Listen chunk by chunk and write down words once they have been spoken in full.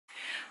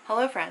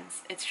Hello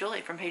friends, it's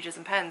Julie from Pages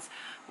and Pens.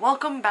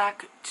 Welcome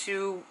back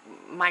to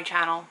my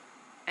channel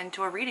and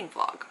to a reading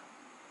vlog.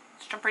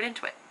 Let's jump right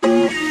into it.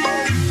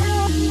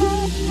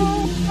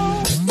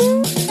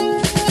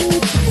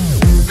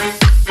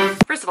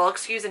 First of all,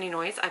 excuse any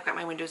noise. I've got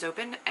my windows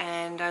open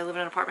and I live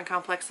in an apartment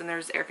complex and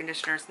there's air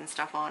conditioners and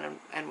stuff on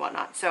and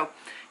whatnot. So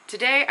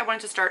today I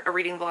wanted to start a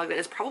reading vlog that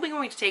is probably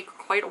going to take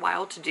quite a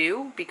while to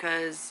do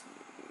because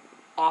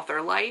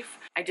author life.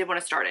 I did want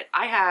to start it.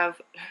 I have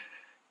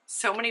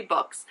so many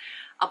books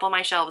up on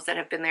my shelves that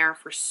have been there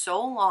for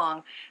so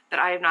long that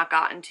I have not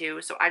gotten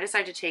to. So I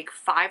decided to take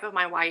 5 of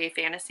my YA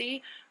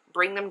fantasy,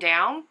 bring them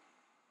down.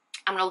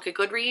 I'm going to look at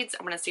Goodreads.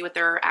 I'm going to see what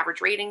their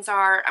average ratings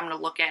are. I'm going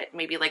to look at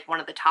maybe like one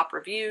of the top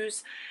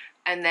reviews.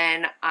 And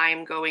then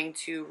I'm going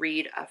to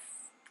read a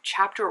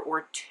chapter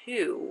or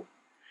 2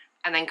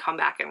 and then come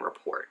back and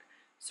report.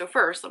 So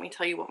first, let me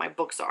tell you what my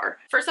books are.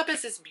 First up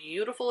is this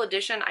beautiful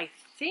edition. I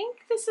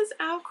think this is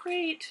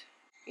Outcrate.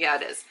 Yeah,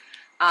 it is.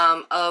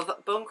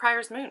 Of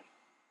Bonecryer's Moon.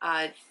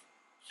 Am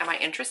I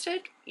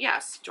interested?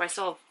 Yes. Do I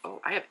still have, oh,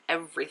 I have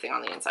everything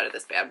on the inside of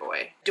this bad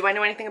boy. Do I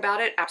know anything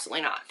about it?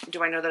 Absolutely not.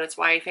 Do I know that it's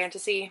YA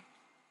fantasy?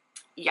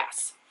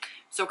 Yes.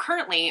 So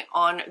currently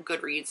on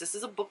Goodreads, this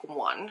is a book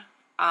 1.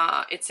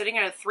 It's sitting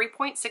at a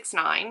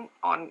 3.69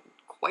 on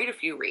quite a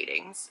few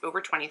ratings,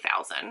 over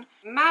 20,000.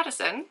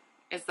 Madison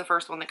is the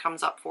first one that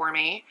comes up for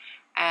me,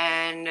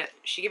 and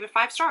she gave it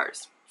 5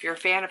 stars. If you're a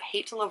fan of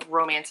hate to love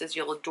romances,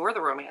 you'll adore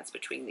the romance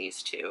between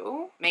these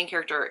two. Main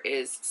character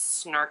is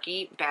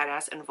snarky,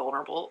 badass, and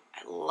vulnerable.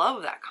 I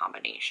love that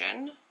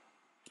combination.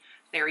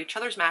 They're each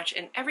other's match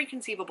in every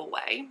conceivable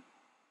way.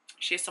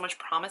 She has so much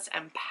promise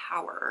and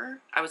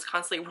power. I was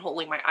constantly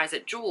rolling my eyes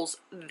at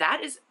Jules.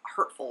 That is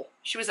hurtful.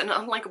 She was an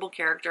unlikable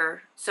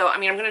character. So, I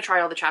mean, I'm going to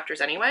try all the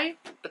chapters anyway,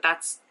 but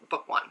that's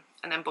book 1.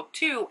 And then book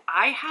 2,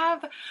 I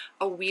have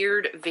a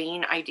weird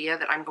vain idea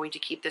that I'm going to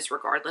keep this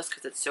regardless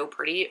because it's so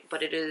pretty,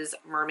 but it is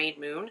Mermaid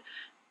Moon.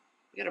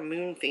 We got a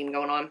moon theme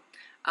going on.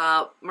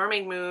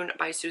 Mermaid Moon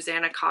by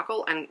Susanna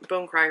Cockle, and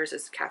Bonecryer's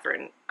is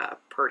Catherine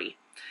Purdy.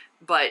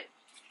 But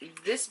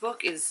this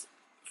book is,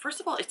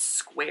 first of all, it's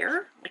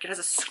square. Like, it has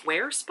a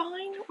square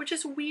spine, which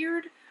is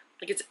weird.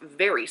 Like, it's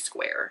very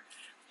square.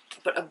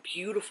 But a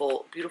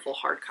beautiful, beautiful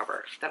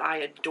hardcover that I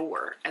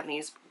adore. And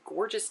these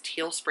gorgeous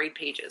teal sprayed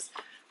pages.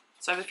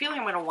 So I have a feeling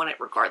I'm going to want it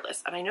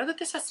regardless. And I know that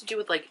this has to do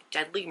with, like,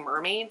 deadly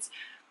mermaids.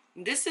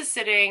 This is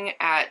sitting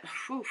at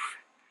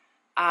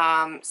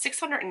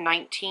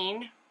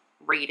 619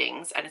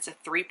 ratings, and it's a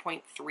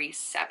 3.37.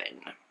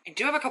 I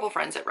do have a couple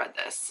friends that read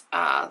this.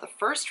 The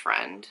first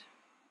friends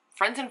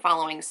and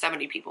following,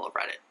 70 people have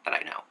read it that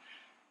I know.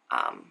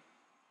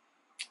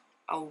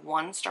 A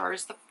 1 star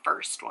is the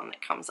first one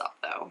that comes up,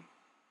 though.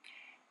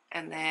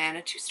 And then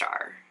a 2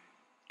 star.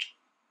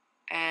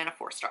 And a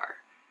 4 star.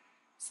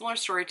 Similar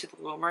story to The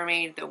Little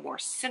Mermaid, though more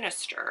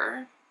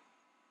sinister.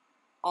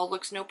 All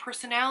looks, no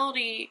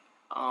personality.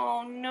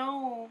 Oh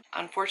no.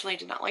 Unfortunately, I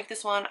did not like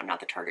this one. I'm not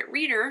the target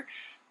reader.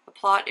 The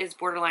plot is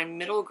borderline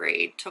middle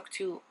grade.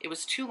 It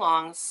was too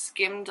long,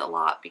 skimmed a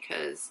lot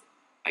because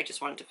I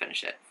just wanted to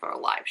finish it for a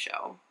live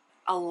show.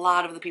 A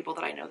lot of the people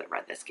that I know that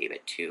read this gave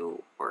it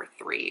 2 or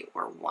 3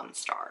 or 1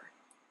 star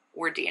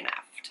or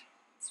DNF'd.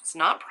 So it's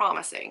not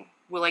promising.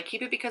 Will I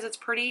keep it because it's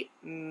pretty?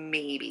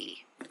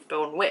 Maybe.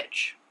 Bone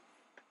Witch.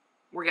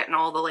 We're getting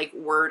all the, like,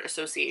 word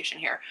association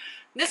here.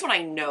 This one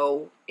I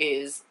know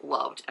is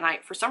loved, and I,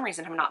 for some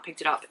reason, have not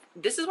picked it up.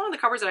 This is one of the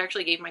covers that I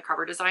actually gave my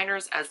cover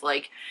designers as,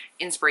 like,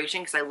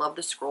 inspiration because I love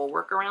the scroll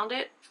work around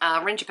it.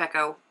 Rin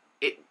Chapeko,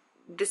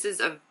 this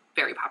is a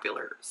very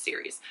popular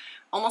series.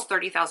 Almost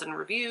 30,000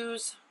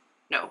 reviews.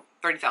 No,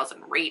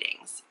 30,000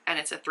 ratings, and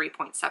it's a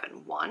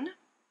 3.71.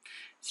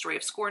 Story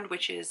of scorned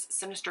witches,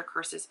 sinister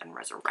curses, and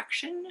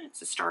resurrection.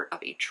 It's the start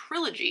of a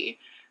trilogy,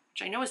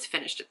 which I know is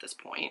finished at this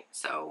point,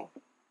 so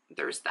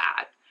there's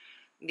that.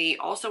 The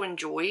also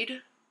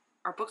enjoyed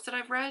are books that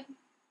I've read.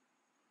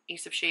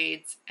 Ace of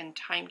Shades and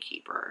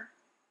Timekeeper.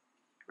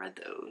 I read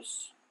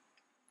those,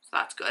 so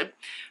that's good.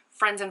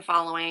 Friends and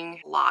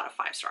Following, a lot of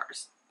 5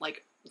 stars.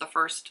 Like, the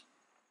first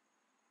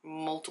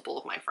multiple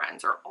of my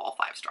friends are all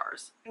 5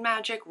 stars.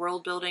 Magic,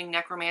 world building,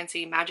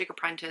 necromancy, magic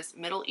apprentice,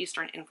 Middle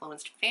Eastern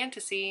influenced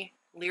fantasy,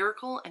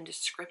 lyrical and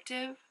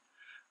descriptive.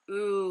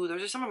 Ooh,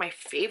 those are some of my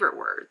favorite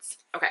words.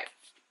 Okay,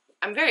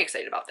 I'm very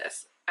excited about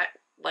this.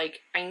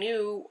 I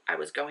knew I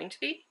was going to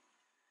be,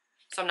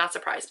 so I'm not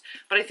surprised.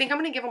 But I think I'm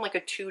going to give them like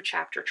a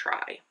 2-chapter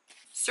try.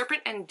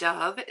 Serpent and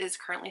Dove is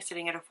currently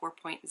sitting at a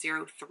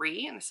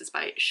 4.03, and this is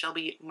by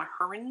Shelby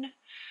Mahurin.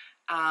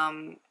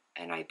 And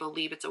I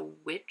believe it's a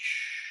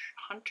witch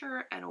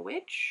hunter and a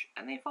witch,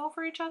 and they fall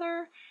for each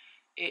other.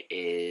 It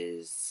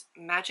is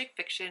magic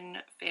fiction,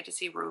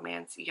 fantasy,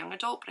 romance, young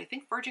adult, but I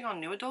think verging on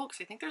new adult,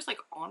 because I think there's like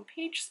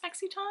on-page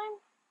sexy time,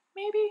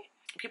 maybe?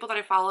 People that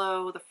I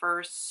follow, the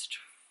first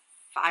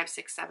 5,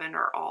 6, 7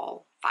 are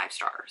all 5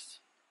 stars.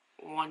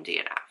 1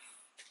 DNF.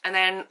 And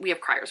then we have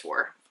Crier's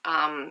War.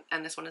 And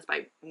this one is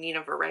by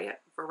Nina Varela?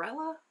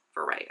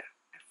 I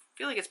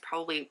feel like it's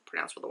probably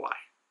pronounced with a Y,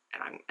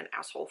 and I'm an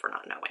asshole for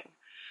not knowing.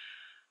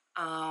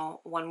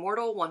 One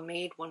mortal, one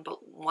made, one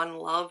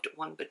loved,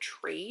 one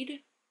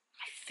betrayed.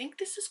 I think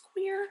this is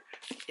queer.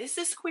 Is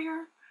this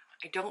queer?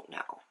 I don't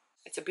know.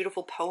 It's a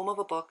beautiful poem of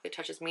a book that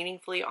touches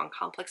meaningfully on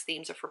complex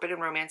themes of forbidden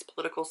romance,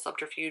 political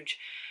subterfuge,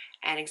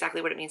 and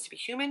exactly what it means to be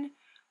human.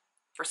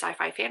 For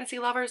sci-fi fantasy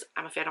lovers,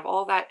 I'm a fan of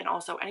all of that, and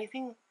also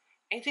anything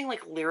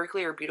like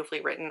lyrically or beautifully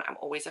written, I'm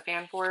always a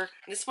fan for.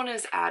 This one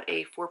is at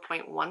a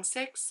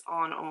 4.16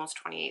 on almost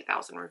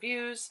 28,000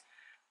 reviews.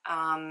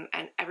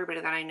 And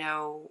everybody that I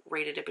know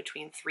rated it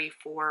between 3,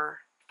 4,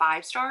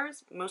 5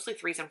 stars, mostly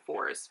 3s and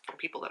 4s from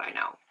people that I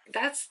know.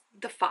 That's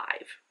the 5,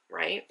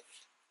 right?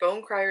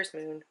 Bone Crier's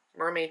Moon,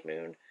 Mermaid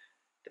Moon,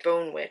 The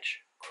Bone Witch,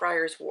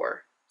 Crier's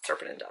War,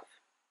 Serpent and Dove.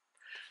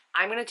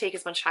 I'm going to take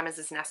as much time as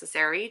is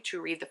necessary to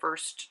read the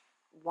first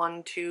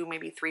 1, 2,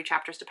 maybe 3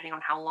 chapters, depending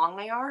on how long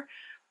they are,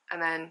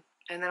 and then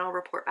I'll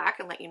report back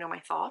and let you know my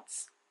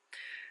thoughts.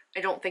 I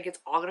don't think it's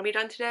all going to be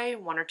done today.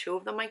 1 or 2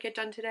 of them might get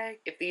done today.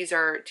 If these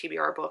are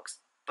TBR books,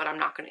 but I'm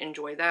not going to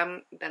enjoy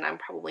them, then I'm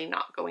probably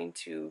not going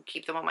to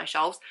keep them on my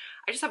shelves.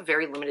 I just have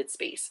very limited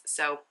space.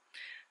 So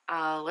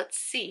let's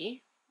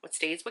see what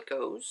stays, what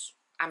goes.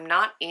 I'm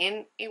not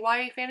in a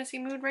YA fantasy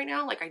mood right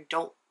now. Like, I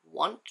don't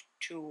want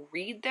to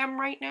read them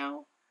right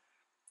now.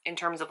 In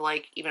terms of,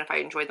 like, even if I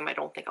enjoy them, I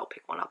don't think I'll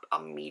pick one up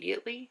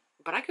immediately.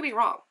 But I could be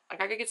wrong. Like,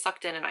 I could get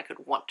sucked in and I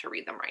could want to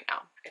read them right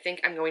now. I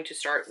think I'm going to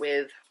start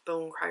with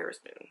Bone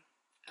Crier's Moon.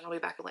 And I'll be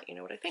back and let you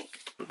know what I think.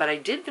 But I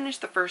did finish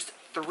the first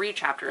 3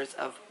 chapters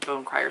of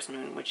Bone Crier's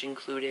Moon, which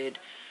included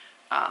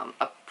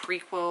a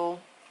prequel,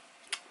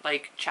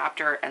 like,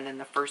 chapter and then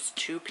the first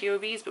 2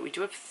 POVs. But we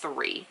do have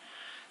 3.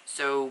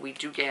 So we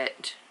do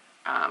get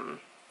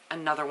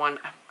another one.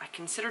 I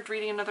considered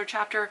reading another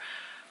chapter,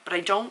 but I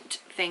don't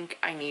think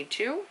I need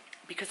to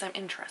because I'm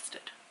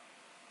interested.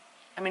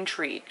 I'm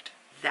intrigued.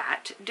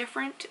 That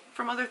different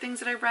from other things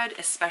that I've read,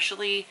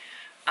 especially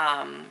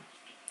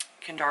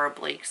Kendara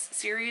Blake's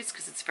series,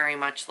 because it's very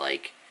much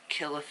like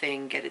kill a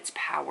thing, get its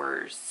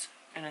powers,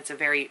 and it's a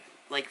very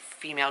like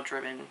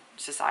female-driven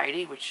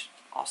society, which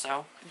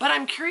also. But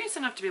I'm curious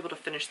enough to be able to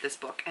finish this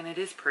book, and it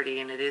is pretty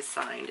and it is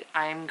signed.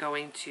 I'm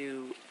going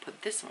to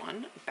put this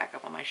one back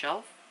up on my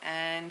shelf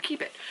and keep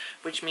it,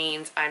 which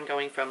means I'm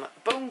going from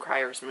Bone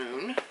Crier's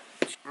Moon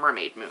to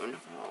Mermaid Moon.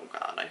 Oh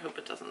god, I hope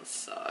it doesn't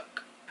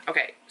suck.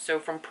 Okay, so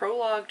from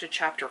prologue to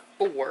chapter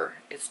 4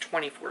 is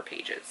 24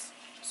 pages.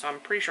 So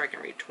I'm pretty sure I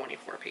can read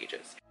 24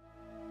 pages.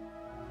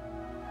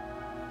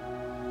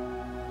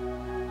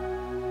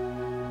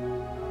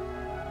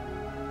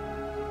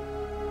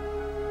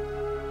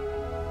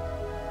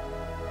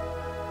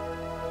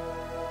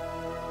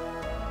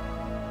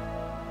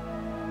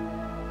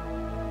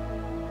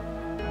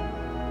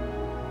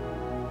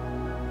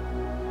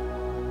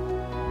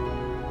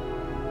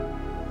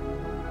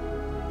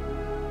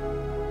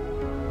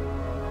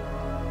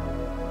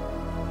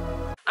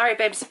 All right,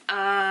 babes,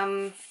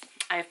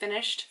 I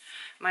finished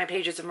my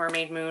pages of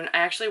Mermaid Moon. I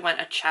actually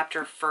went a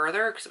chapter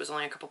further because it was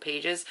only a couple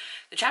pages.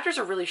 The chapters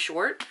are really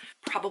short.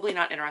 Probably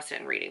not interested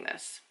in reading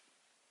this.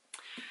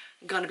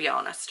 Gonna be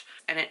honest.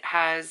 And it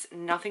has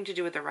nothing to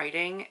do with the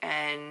writing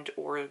and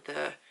or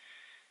the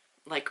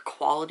like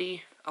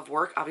quality of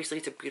work. Obviously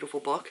it's a beautiful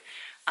book.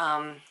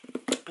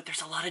 But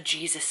there's a lot of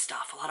Jesus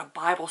stuff, a lot of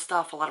Bible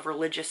stuff, a lot of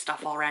religious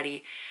stuff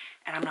already.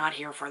 And I'm not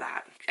here for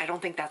that. I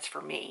don't think that's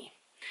for me.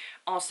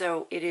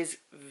 Also, it is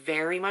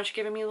very much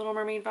giving me Little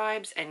Mermaid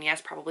vibes, and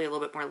yes, probably a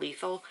little bit more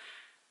lethal,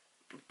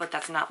 but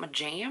that's not my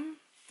jam.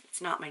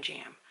 It's not my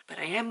jam, but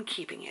I am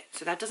keeping it,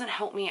 so that doesn't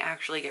help me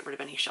actually get rid of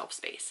any shelf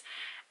space,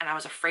 and I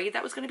was afraid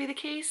that was going to be the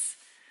case.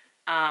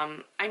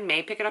 I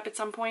may pick it up at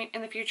some point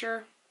in the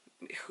future,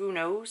 who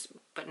knows,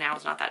 but now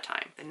is not that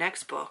time. The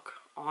next book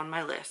on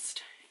my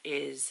list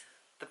is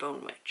The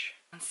Bone Witch.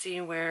 Let's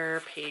see where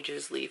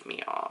pages leave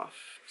me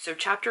off. So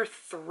chapter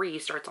 3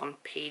 starts on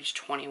page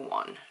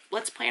 21.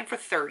 Let's plan for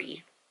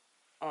 30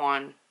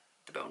 on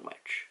The Bone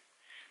Witch,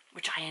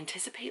 which I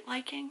anticipate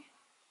liking.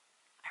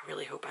 I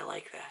really hope I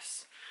like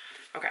this.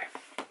 Okay,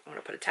 I'm gonna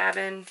put a tab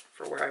in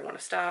for where I want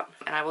to stop,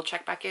 and I will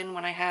check back in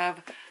when I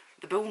have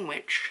The Bone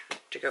Witch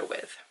to go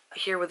with.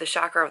 Here with the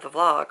shocker of the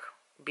vlog,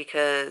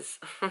 because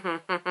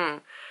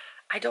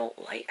I don't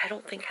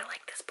think I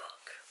like this book.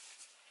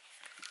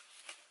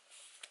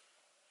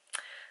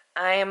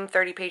 I am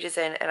 30 pages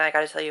in, and I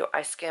gotta tell you,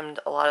 I skimmed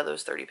a lot of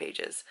those 30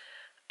 pages.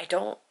 I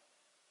don't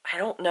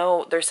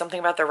know. There's something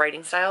about the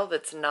writing style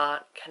that's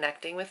not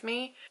connecting with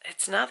me.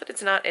 It's not that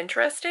it's not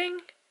interesting,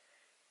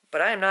 but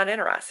I am not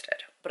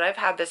interested. But I've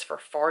had this for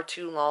far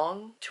too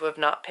long to have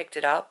not picked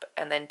it up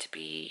and then to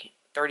be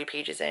 30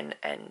 pages in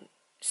and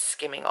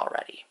skimming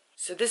already.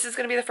 So this is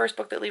gonna be the first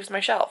book that leaves my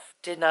shelf.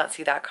 Did not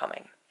see that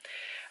coming.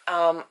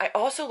 I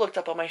also looked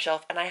up on my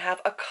shelf, and I have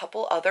a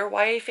couple other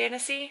YA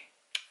fantasy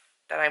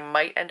that I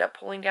might end up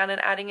pulling down and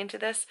adding into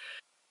this.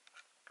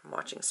 I'm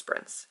watching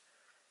Sprints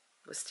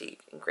with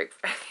Steve and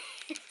Grapefruit.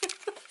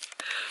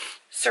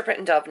 Serpent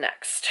and Dove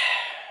next.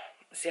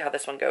 Let's see how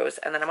this one goes.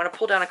 And then I'm going to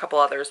pull down a couple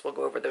others. We'll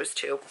go over those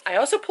too. I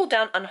also pulled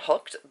down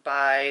Unhooked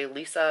by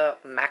Lisa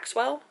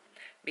Maxwell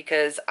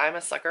because I'm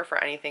a sucker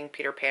for anything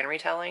Peter Pan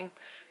retelling.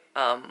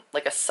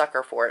 like a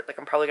sucker for it. Like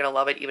I'm probably gonna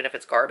love it even if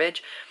it's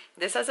garbage.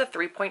 This has a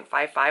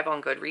 3.55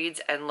 on Goodreads,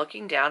 and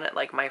looking down at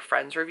like my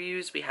friends'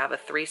 reviews, we have a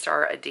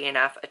 3-star, a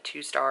DNF, a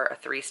 2-star, a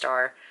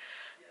 3-star,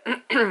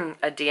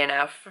 a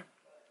DNF,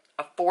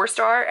 a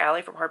 4-star.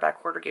 Allie from Hardback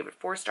Hoarder gave it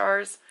 4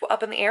 stars.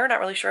 Up in the air, not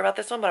really sure about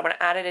this one, but I'm gonna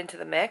add it into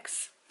the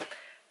mix.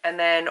 And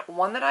then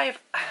one that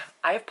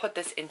I've put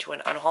this into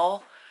an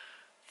unhaul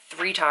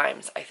 3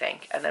 times, I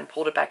think, and then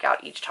pulled it back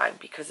out each time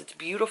because it's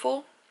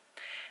beautiful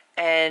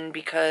and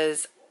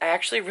because I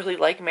actually really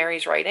like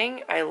Mary's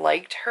writing. I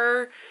liked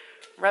her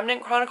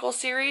Remnant Chronicles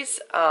series.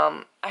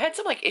 I had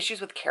some like issues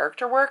with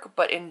character work,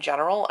 but in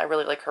general, I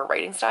really like her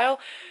writing style.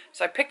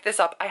 So I picked this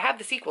up. I have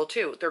the sequel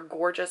too. They're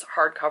gorgeous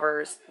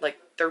hardcovers. Like,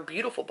 they're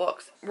beautiful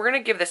books. We're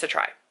gonna give this a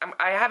try.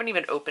 I haven't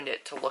even opened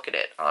it to look at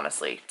it,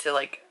 honestly, to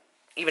like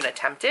even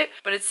attempt it,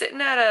 but it's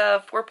sitting at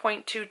a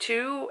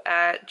 4.22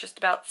 at just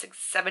about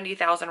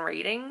 70,000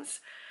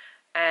 ratings.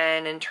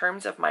 And in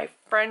terms of my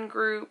friend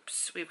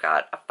groups, we've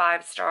got a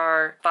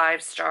 5-star,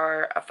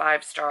 5-star, a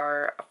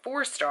 5-star, a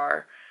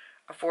 4-star,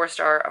 a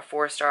 4-star, a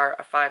 4-star,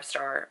 a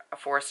 5-star, a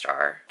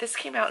 4-star. This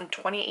came out in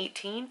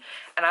 2018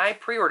 and I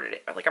pre-ordered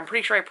it. Like, I'm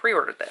pretty sure I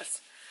pre-ordered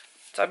this.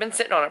 So I've been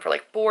sitting on it for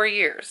like 4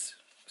 years.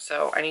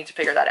 So I need to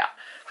figure that out.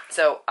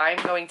 So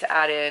I'm going to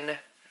add in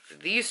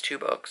these 2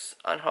 books,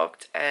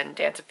 Unhooked and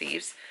Dance of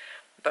Thieves.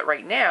 But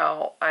right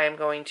now, I am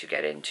going to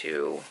get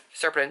into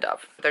Serpent and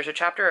Dove. There's a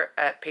chapter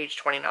at page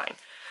 29.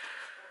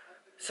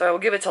 So I will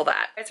give it till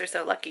that. You guys are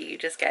so lucky. You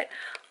just get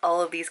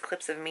all of these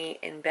clips of me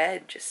in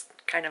bed, just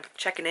kind of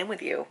checking in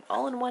with you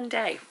all in one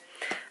day.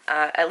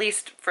 At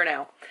least for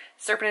now.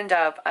 Serpent and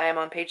Dove, I am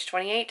on page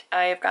 28.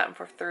 I have gotten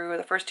through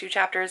the first 2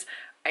 chapters.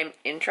 I'm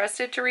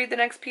interested to read the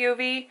next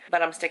POV,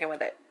 but I'm sticking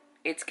with it.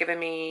 It's given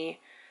me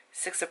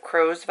Six of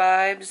Crows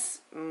vibes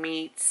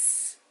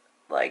meets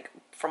like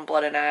From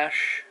Blood and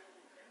Ash.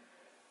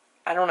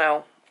 I don't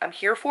know. I'm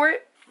here for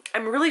it.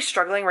 I'm really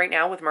struggling right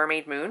now with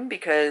Mermaid Moon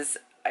because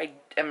I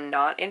am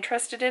not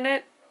interested in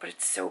it, but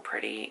it's so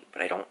pretty,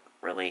 but I don't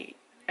really,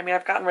 I mean,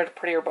 I've gotten rid of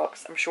prettier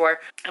books, I'm sure.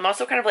 I'm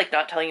also kind of like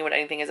not telling you what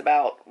anything is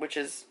about, which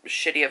is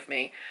shitty of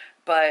me,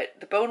 but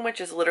The Bone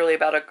Witch is literally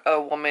about a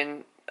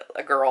woman,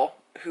 a girl,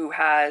 who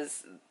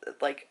has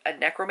like a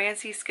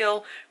necromancy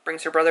skill,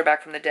 brings her brother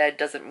back from the dead,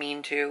 doesn't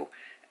mean to,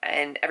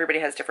 and everybody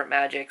has different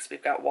magics.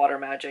 We've got water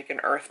magic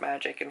and earth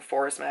magic and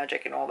forest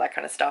magic and all that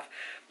kind of stuff.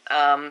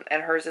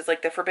 And hers is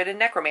like the forbidden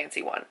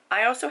necromancy one.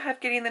 I also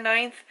have Gideon the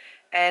Ninth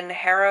and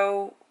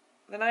Harrow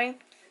the Ninth,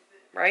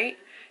 right,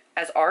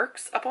 as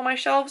arcs up on my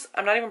shelves.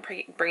 I'm not even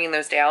bringing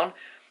those down.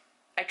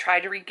 I tried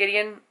to read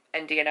Gideon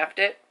and DNF'd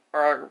it,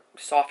 or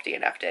soft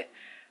DNF'd it.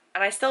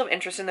 And I still have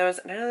interest in those.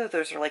 And I know that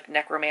those are like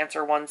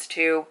necromancer ones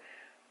too.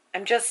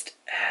 I'm just,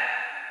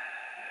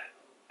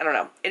 I don't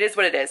know. It is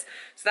what it is.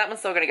 So that one's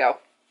still going to go.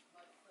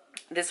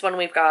 This one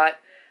we've got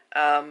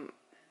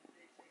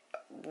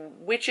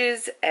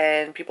witches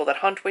and people that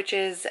hunt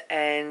witches,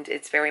 and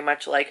it's very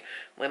much like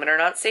women are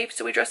not safe,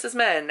 so we dress as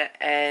men,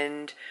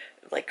 and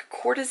like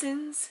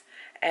courtesans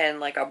and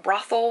like a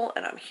brothel,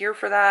 and I'm here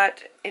for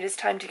that. It is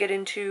time to get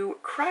into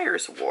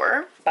Crier's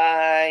War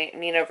by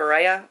Nina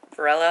Varela,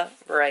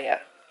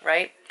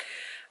 right?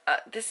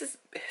 It's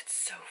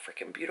so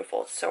freaking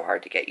beautiful. It's so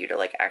hard to get you to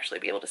like actually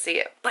be able to see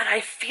it, but I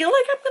feel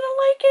like I'm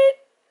gonna like it.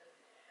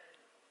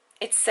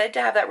 It's said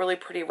to have that really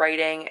pretty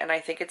writing, and I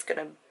think it's going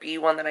to be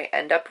one that I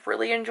end up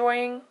really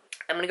enjoying.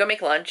 I'm going to go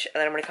make lunch,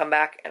 and then I'm going to come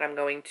back, and I'm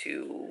going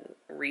to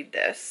read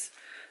this.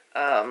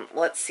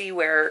 Let's see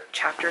where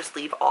chapters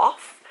leave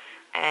off,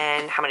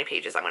 and how many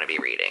pages I'm going to be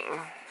reading.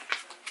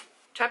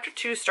 Chapter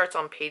 2 starts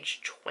on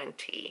page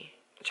 20.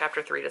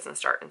 Chapter 3 doesn't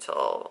start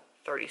until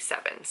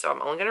 37, so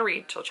I'm only going to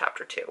read till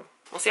chapter 2.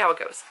 We'll see how it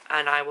goes,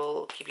 and I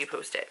will keep you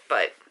posted.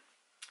 But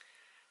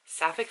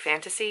Sapphic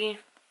Fantasy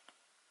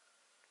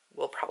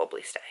will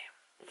probably stay.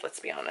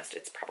 Let's be honest,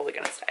 it's probably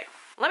gonna stay.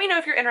 Let me know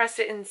if you're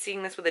interested in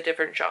seeing this with a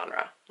different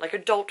genre, like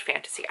adult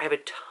fantasy. I have a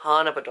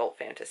ton of adult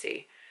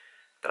fantasy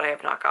that I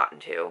have not gotten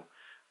to.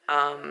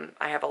 I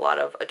have a lot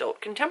of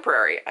adult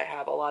contemporary. I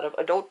have a lot of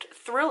adult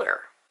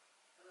thriller.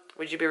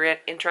 Would you be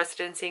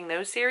interested in seeing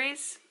those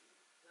series?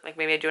 Like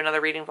maybe I do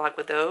another reading vlog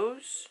with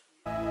those?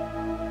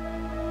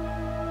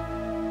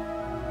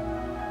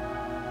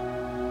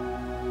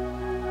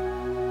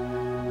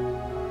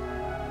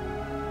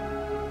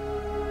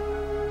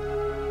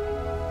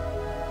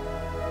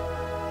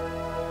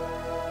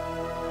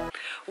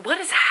 What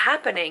is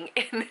happening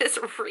in this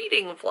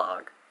reading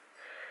vlog?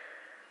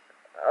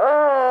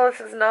 Oh,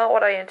 this is not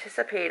what I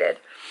anticipated.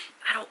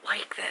 I don't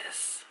like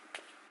this.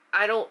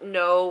 I don't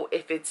know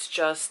if it's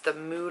just the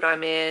mood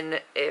I'm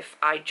in, if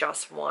I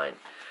just want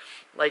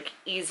like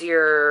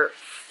easier,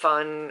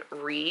 fun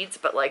reads,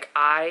 but like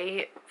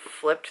I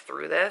flipped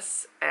through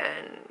this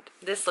and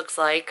this looks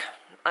like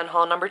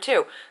unhaul number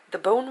 2. The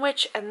Bone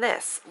Witch and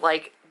this.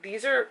 Like,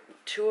 these are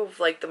 2 of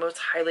like the most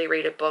highly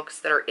rated books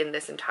that are in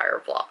this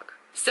entire vlog.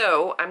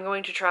 So I'm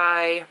going to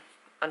try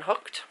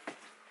Unhooked.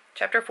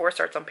 Chapter 4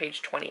 starts on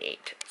page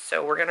 28.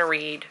 So we're going to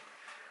read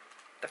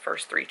the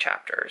first 3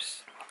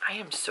 chapters. I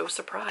am so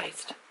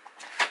surprised.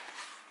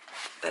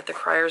 that the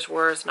Criers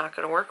War is not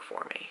going to work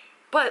for me.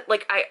 But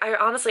like, I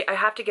honestly, I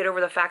have to get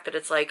over the fact that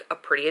it's like a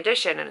pretty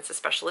edition and it's a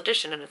special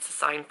edition and it's a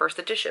signed first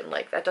edition.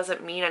 Like, that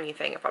doesn't mean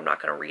anything if I'm not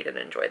going to read and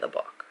enjoy the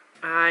book.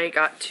 I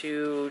got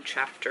to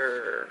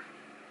chapter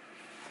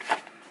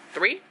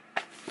 3.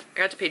 I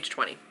got to page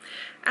 20.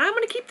 And I'm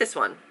going to keep this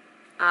one.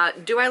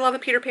 Do I love a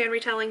Peter Pan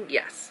retelling?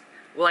 Yes.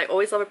 Will I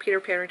always love a Peter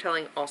Pan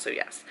retelling? Also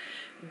yes.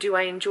 Do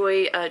I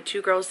enjoy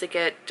two girls that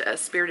get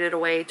spirited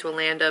away to a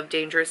land of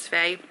dangerous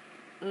fae?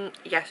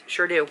 Yes,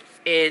 sure do.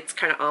 It's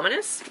kind of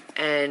ominous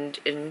and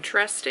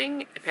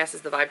interesting. It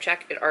passes the vibe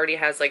check. It already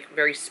has like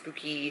very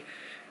spooky,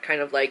 kind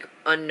of like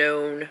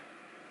unknown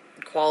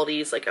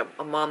qualities, like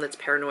a mom that's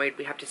paranoid.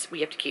 We have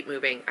to keep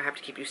moving. I have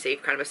to keep you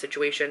safe kind of a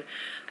situation.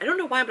 I don't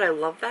know why, but I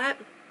love that.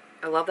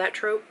 I love that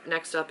trope.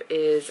 Next up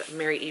is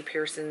Mary E.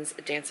 Pearson's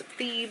Dance of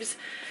Thieves.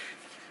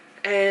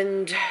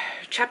 And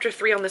chapter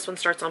 3 on this one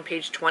starts on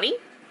page 20.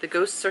 The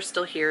ghosts are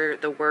still here.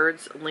 The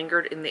words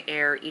lingered in the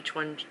air, each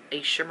one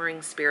a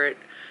shimmering spirit,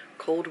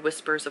 cold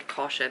whispers of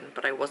caution,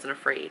 but I wasn't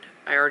afraid.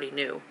 I already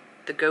knew.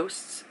 The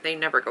ghosts, they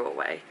never go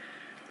away.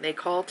 They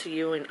call to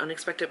you in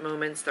unexpected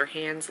moments, their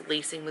hands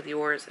lacing with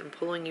yours and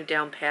pulling you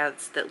down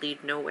paths that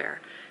lead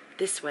nowhere.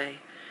 This way.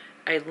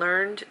 I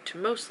learned to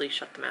mostly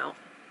shut them out.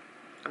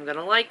 I'm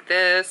gonna like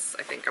this.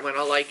 I think I'm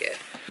gonna like it.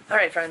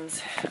 Alright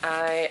friends,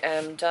 I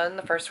am done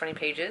the first 20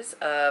 pages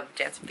of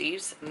Dance of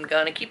Thieves. I'm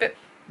gonna keep it.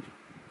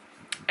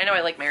 I know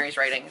I like Mary's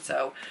writing,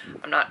 so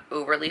I'm not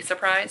overly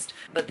surprised,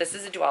 but this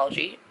is a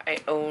duology. I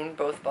own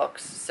both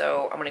books,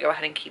 so I'm gonna go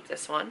ahead and keep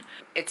this one.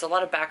 It's a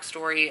lot of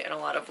backstory and a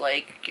lot of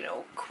like, you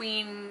know,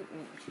 queen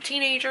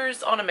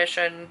teenagers on a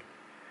mission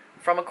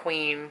from a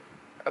queen.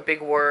 A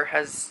big war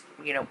has,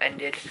 you know,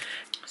 ended.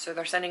 So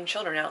they're sending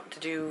children out to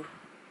do,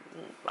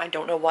 I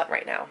don't know what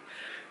right now.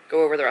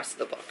 Go over the rest of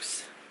the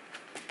books.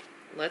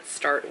 Let's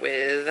start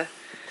with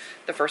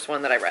the first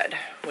one that I read,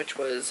 which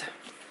was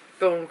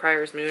Bone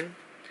Crier's Moon.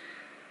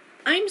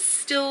 I'm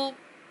still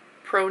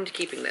prone to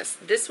keeping this.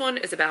 This one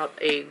is about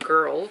a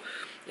girl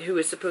who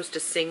is supposed to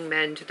sing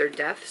men to their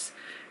deaths,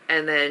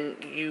 and then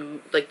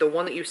you, like, the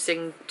one that you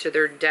sing to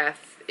their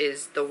death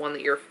is the one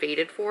that you're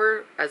fated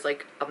for as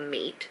like a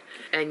mate,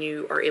 and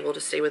you are able to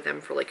stay with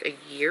them for like a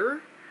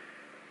year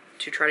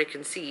to try to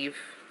conceive,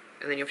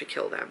 and then you have to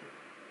kill them.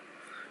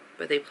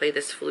 But they play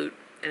this flute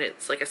and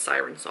it's like a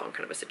siren song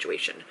kind of a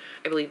situation.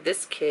 I believe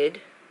this kid,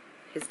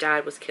 his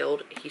dad was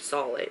killed, he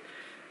saw it.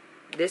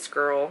 This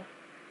girl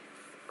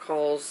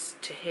calls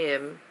to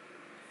him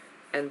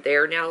and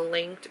they're now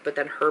linked, but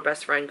then her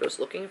best friend goes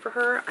looking for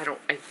her.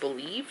 I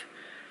believe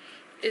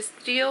is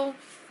the deal,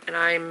 and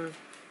I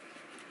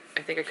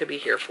think I could be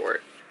here for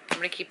it. I'm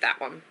gonna keep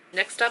that one.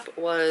 Next up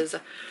was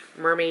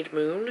Mermaid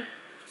Moon.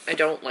 I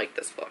don't like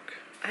this book.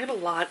 I have a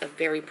lot of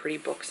very pretty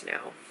books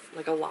now,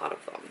 like a lot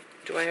of them.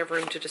 Do I have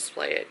room to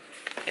display it?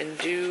 And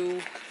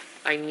do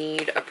I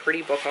need a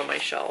pretty book on my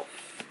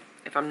shelf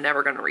if I'm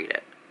never gonna read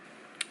it?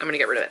 I'm gonna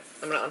get rid of it.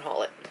 I'm gonna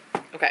unhaul it.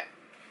 Okay.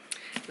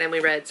 Then we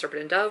read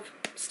Serpent and Dove.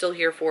 Still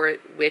here for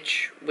it.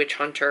 Witch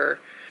Hunter,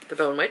 The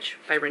Bone Witch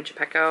by Rin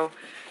Chapeko.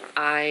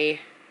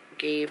 I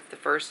gave the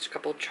first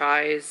couple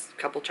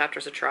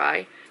chapters a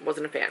try.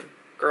 Wasn't a fan.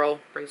 Girl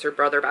brings her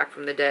brother back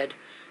from the dead.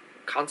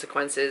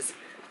 Consequences.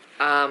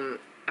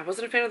 I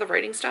wasn't a fan of the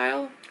writing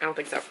style. I don't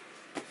think so.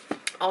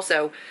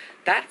 Also,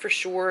 that for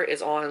sure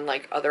is on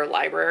like other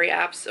library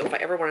apps, so if I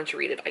ever wanted to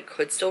read it, I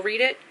could still read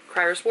it.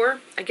 Criers War.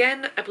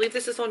 Again, I believe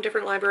this is on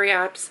different library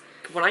apps.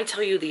 When I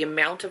tell you the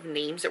amount of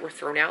names that were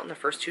thrown out in the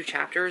first 2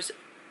 chapters,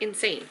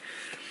 insane.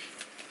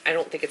 I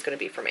don't think it's going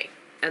to be for me.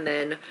 And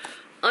then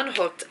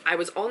Unhooked, I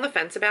was on the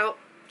fence about.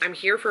 I'm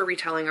here for a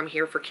retelling. I'm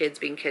here for kids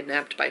being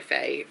kidnapped by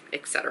fae,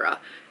 etc.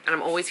 And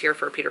I'm always here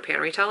for a Peter Pan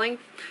retelling.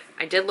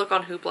 I did look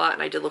on Hoopla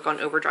and I did look on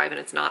Overdrive, and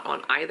it's not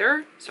on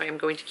either. So I am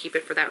going to keep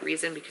it for that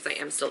reason because I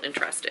am still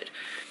interested.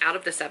 Out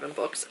of the 7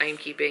 books, I am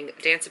keeping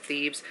Dance of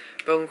Thieves,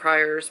 Bone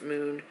Crier's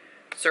Moon,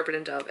 Serpent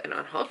and Dove, and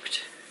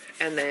Unhooked.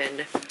 And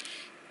then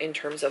in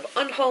terms of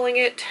unhauling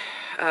it,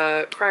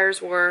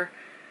 Criers War,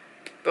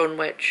 Bone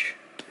Witch,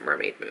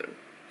 Mermaid Moon.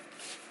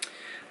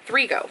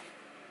 3 go.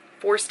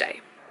 4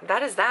 stay.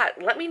 That is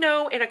that. Let me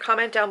know in a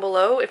comment down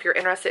below if you're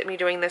interested in me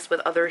doing this with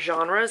other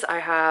genres. I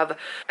have,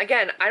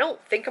 again, I don't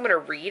think I'm going to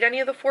read any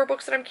of the 4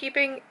 books that I'm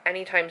keeping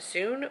anytime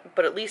soon,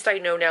 but at least I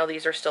know now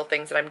these are still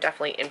things that I'm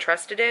definitely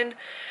interested in.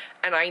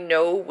 And I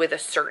know with a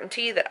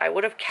certainty that I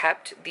would have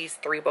kept these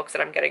 3 books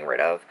that I'm getting rid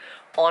of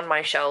on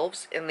my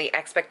shelves in the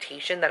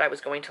expectation that I was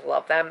going to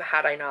love them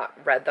had I not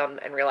read them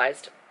and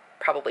realized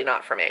probably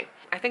not for me.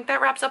 I think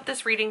that wraps up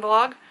this reading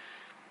vlog.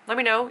 Let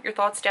me know your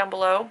thoughts down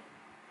below.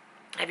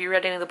 Have you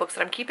read any of the books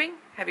that I'm keeping?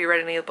 Have you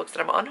read any of the books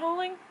that I'm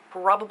unhauling?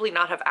 Probably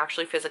not have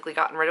actually physically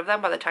gotten rid of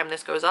them by the time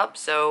this goes up,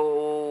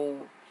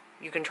 so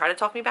you can try to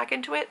talk me back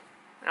into it.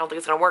 I don't think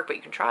it's gonna work, but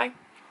you can try.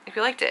 If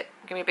you liked it,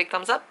 give me a big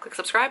thumbs up, click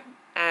subscribe,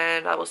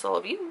 and I will see all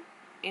of you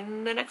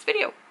in the next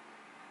video.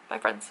 Bye,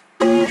 friends.